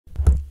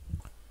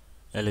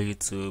Hello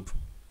YouTube,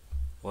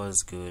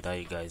 what's good? How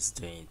you guys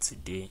doing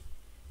today?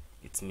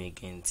 It's me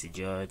again,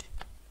 Tijad.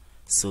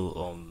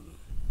 So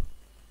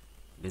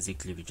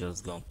basically we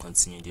just gonna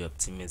continue the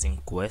optimism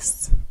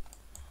quest,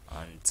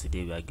 and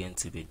today we are going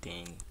to be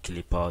doing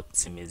Clipper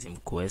Optimism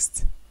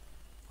quest,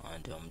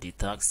 and the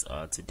tasks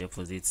are to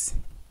deposit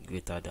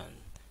greater than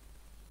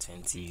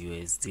 20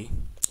 USD.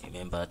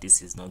 Remember,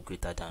 this is not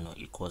greater than or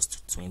equals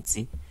to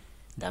 20.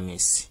 That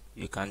means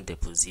you can't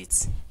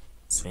deposit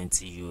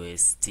 20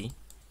 USD.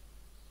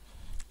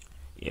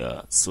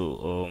 Yeah,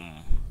 so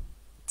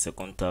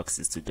second task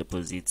is to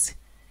deposit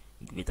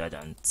greater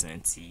than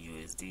 20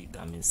 USD.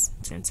 That means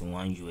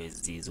 21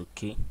 USD is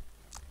okay.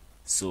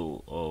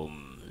 So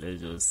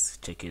let's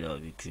just check it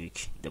out real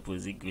quick.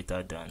 Deposit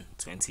greater than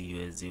 20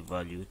 USD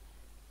value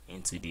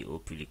into the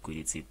OP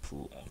liquidity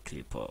pool on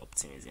Clipper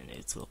Optimism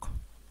network.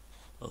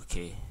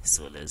 Okay,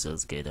 so let's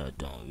just get that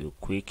done real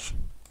quick.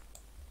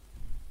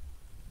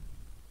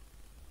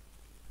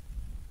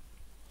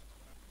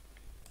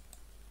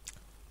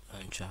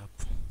 Launch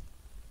app,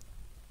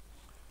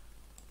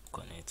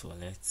 connect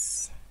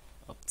wallets,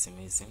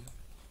 Optimism,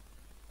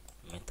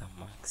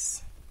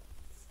 MetaMask.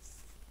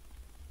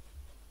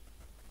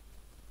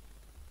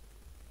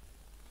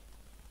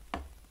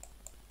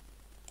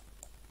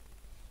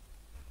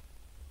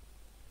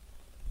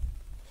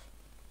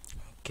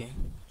 Okay,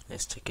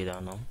 let's check it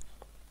out now.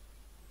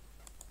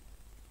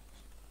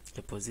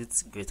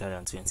 Deposits greater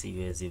than 20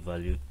 USD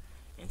value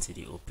into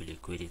the OP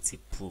liquidity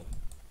pool.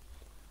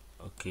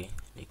 Okay,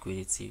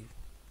 liquidity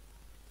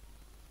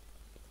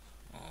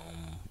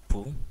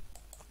pool,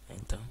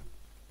 enter.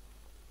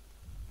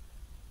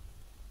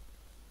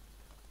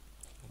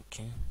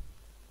 Okay,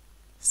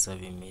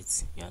 survey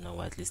mates, you are not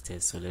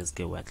whitelisted, so let's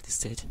get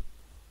whitelisted.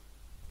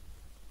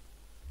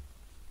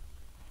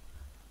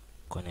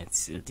 Connect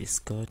to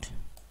Discord.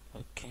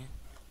 Okay,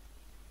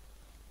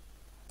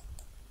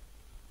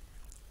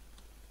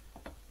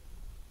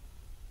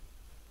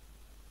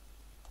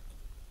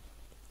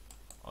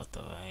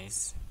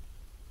 authorize.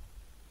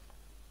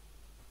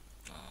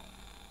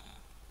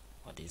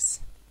 What is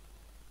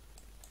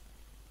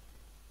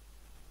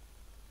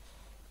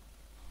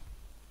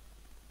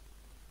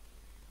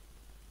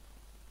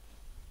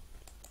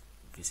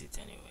visit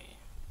anyway?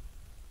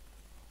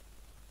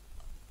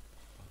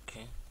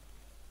 Okay,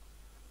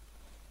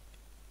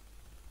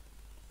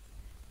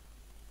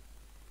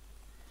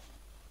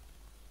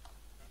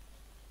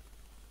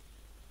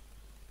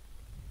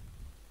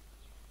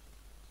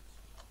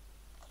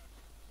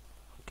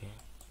 okay,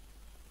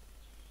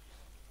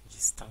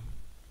 register.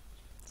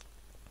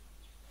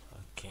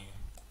 Okay,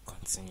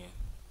 continue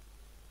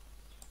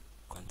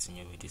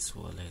with this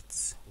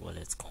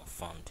wallet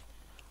confirmed.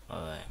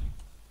 Alright,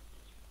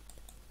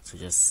 so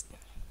just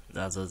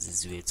that's all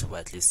this way to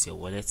whitelist your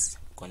wallet.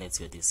 Connect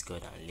your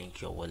Discord and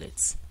link your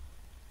wallet.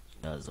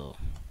 That's all.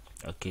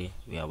 Okay,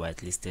 we are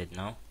whitelisted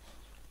now,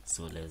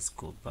 so let's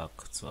go back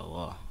to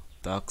our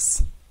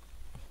tax.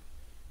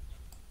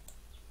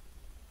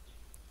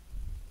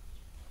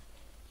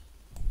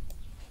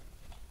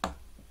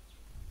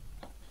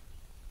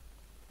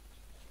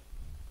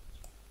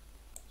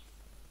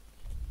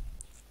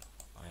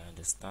 I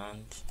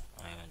understand.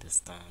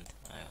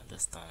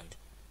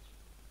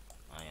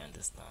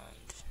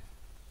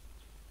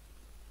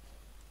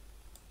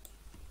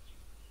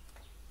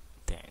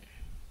 10.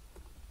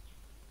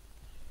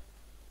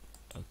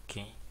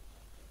 Okay,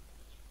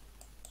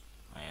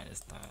 I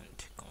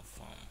understand.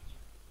 Confirm.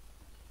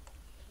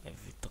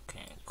 Every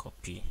token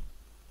copy.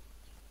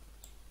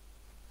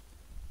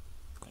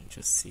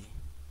 Ctrl C,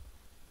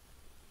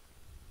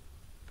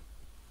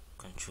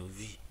 Ctrl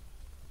V.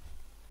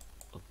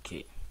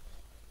 Okay.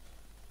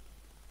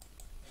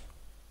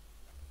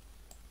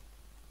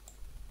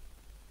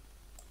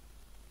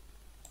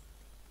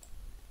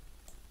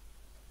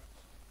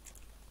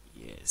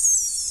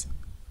 Yes.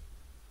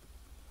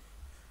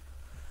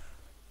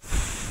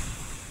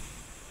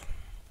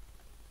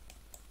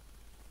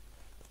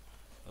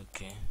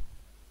 Okay.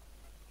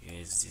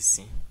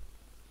 USDC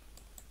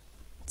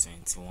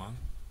 21.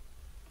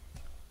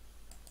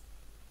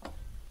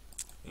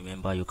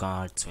 Remember, you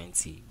can add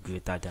 20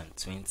 greater than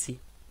 20.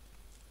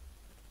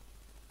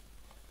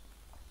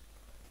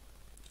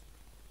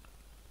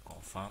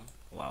 Confirm.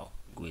 Wow,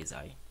 go is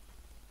high.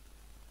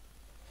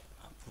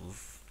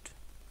 Approved.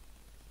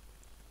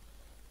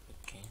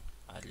 Okay,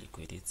 add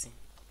liquidity.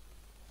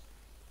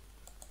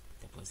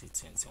 Deposit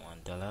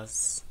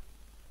 $21.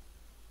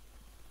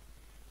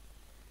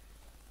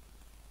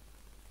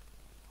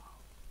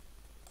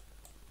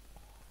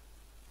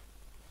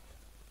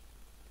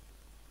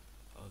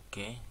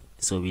 Okay,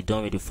 so we're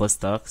done with the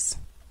first tax.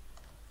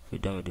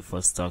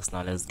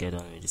 Now let's get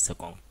on with the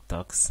second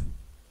tax.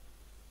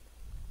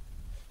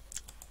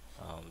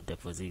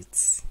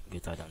 Deposits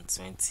greater than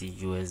 20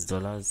 US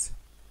dollars.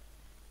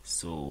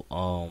 So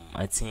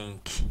I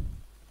think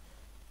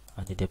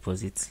at the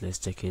deposits, let's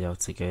check it out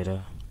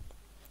together.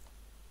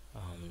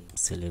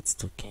 Select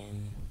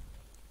token.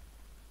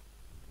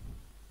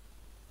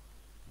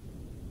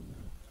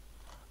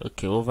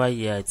 Okay, over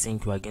here I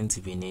think we're going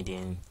to be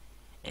needing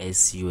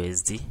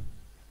SUSD.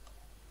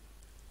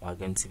 We are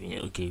going to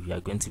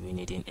be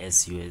needing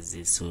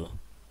SUSD. So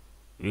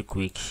real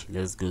quick,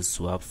 let's go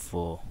swap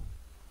for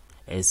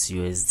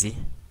SUSD.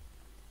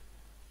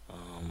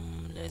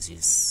 Let's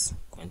use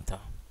Quinta.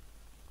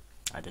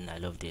 I don't know, I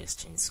love the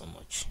exchange so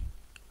much,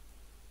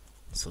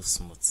 so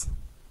smooth.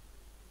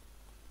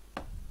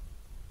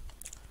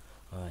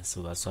 Alright,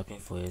 so we're swapping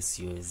for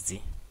SUSD,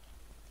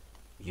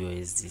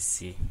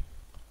 USDC.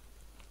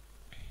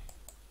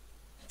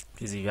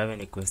 Please, if you have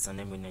any question,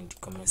 let me know in the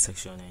comment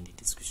section or in the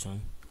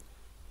description,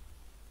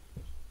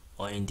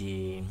 or in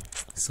the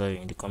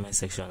comment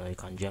section, or you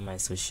can join my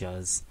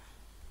socials.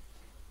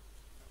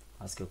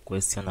 Ask your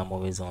question, I'm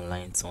always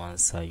online to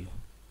answer you.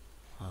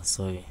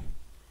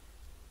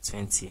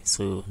 20.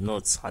 So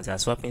note, as you are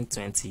swapping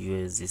 20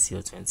 USDC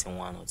or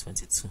 21 or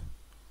 22,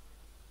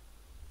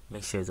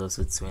 make sure it's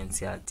also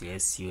 20 at the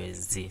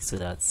SUSD, so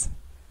that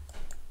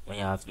when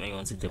you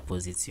want to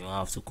deposit, you don't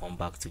have to come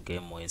back to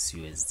get more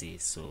SUSD.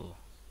 So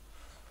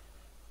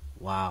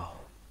wow,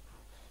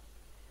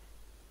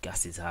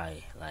 gas is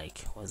high. Like,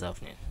 what's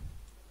happening?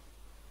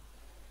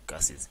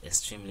 Gas is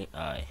extremely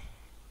high.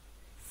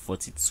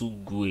 42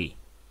 GUI.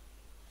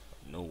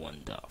 No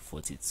wonder,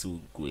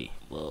 42 GUI.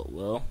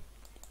 Well,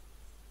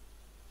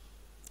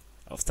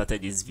 I've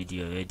started this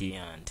video already,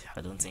 and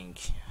I don't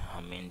think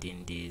I'm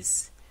ending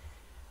this,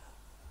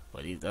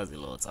 but that's a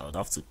lot. I would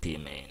have to pay,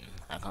 man.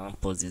 I can't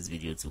pause this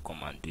video to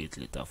come and do it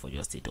later for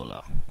just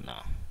 $1.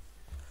 Nah.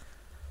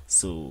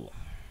 So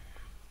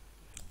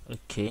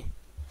okay,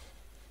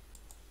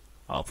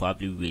 I'll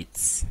probably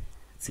wait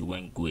till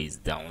when GUI is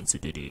down to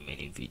do the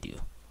remaining video,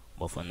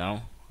 but for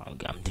now I'm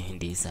doing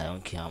this. I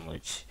don't care how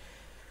much.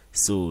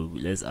 So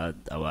let's add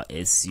our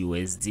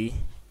SUSD.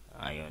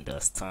 I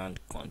understand.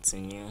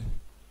 Continue.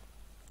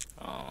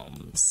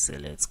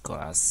 Select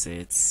core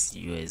assets,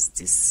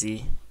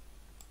 USDC.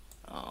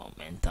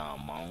 Enter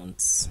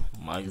amount,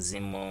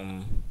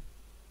 maximum.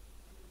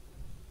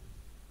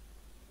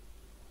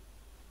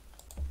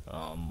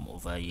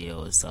 Over here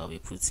also I'll be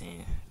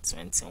putting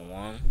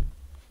 21.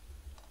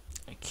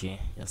 Okay,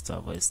 just to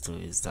avoid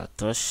stories that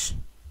touch.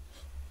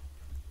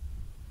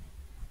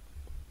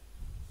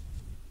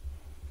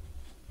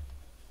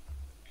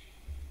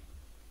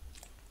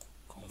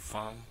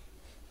 Confirm.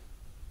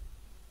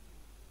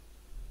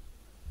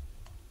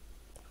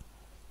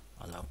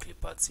 Allow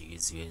Clipper to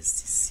use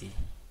USDC.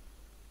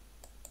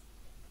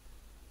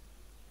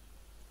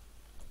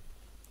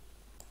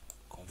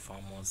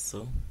 Confirm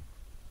also.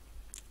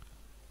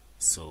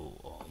 So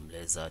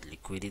let's add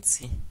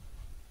liquidity.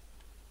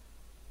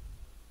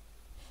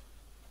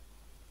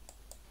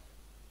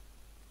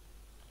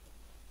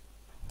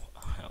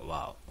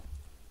 Wow,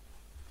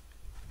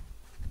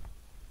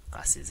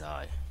 gas is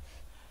high.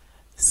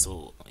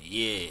 So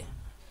yeah,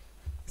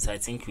 so I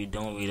think we're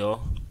done with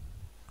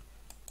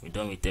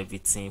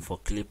everything for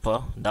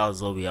Clipper. That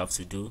was all we have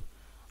to do,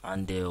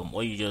 and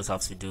all you just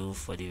have to do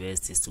for the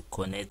rest is to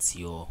connect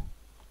your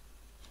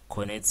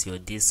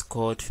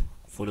Discord,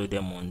 follow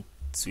them on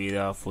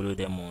Twitter, follow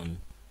them on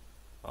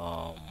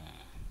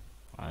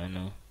I don't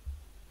know,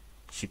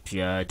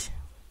 Shipyard,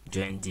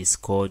 join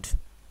Discord.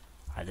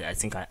 I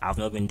think I've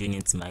not been doing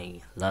it in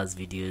my last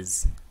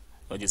videos.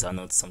 All these are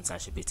not something I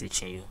should be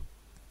teaching you,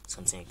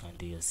 something you can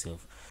do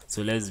yourself.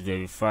 So let's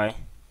verify.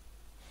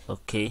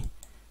 Okay,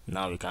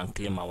 now we can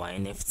claim our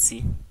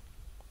NFT,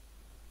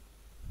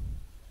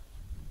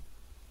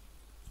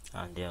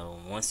 and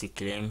once you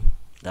claim,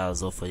 that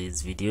was all for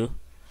this video.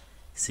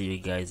 See you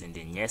guys in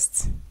the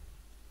next.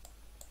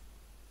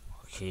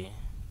 Okay,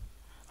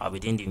 I'll be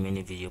doing the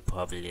mini video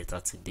probably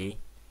later today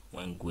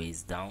when GUI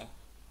is down,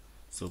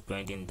 so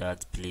pending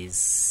that,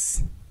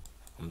 please,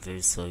 I'm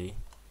very sorry.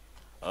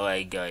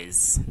 Alright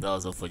guys, that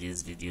was all for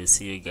this video.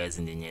 See you guys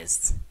in the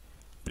next.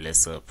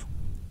 Bless up.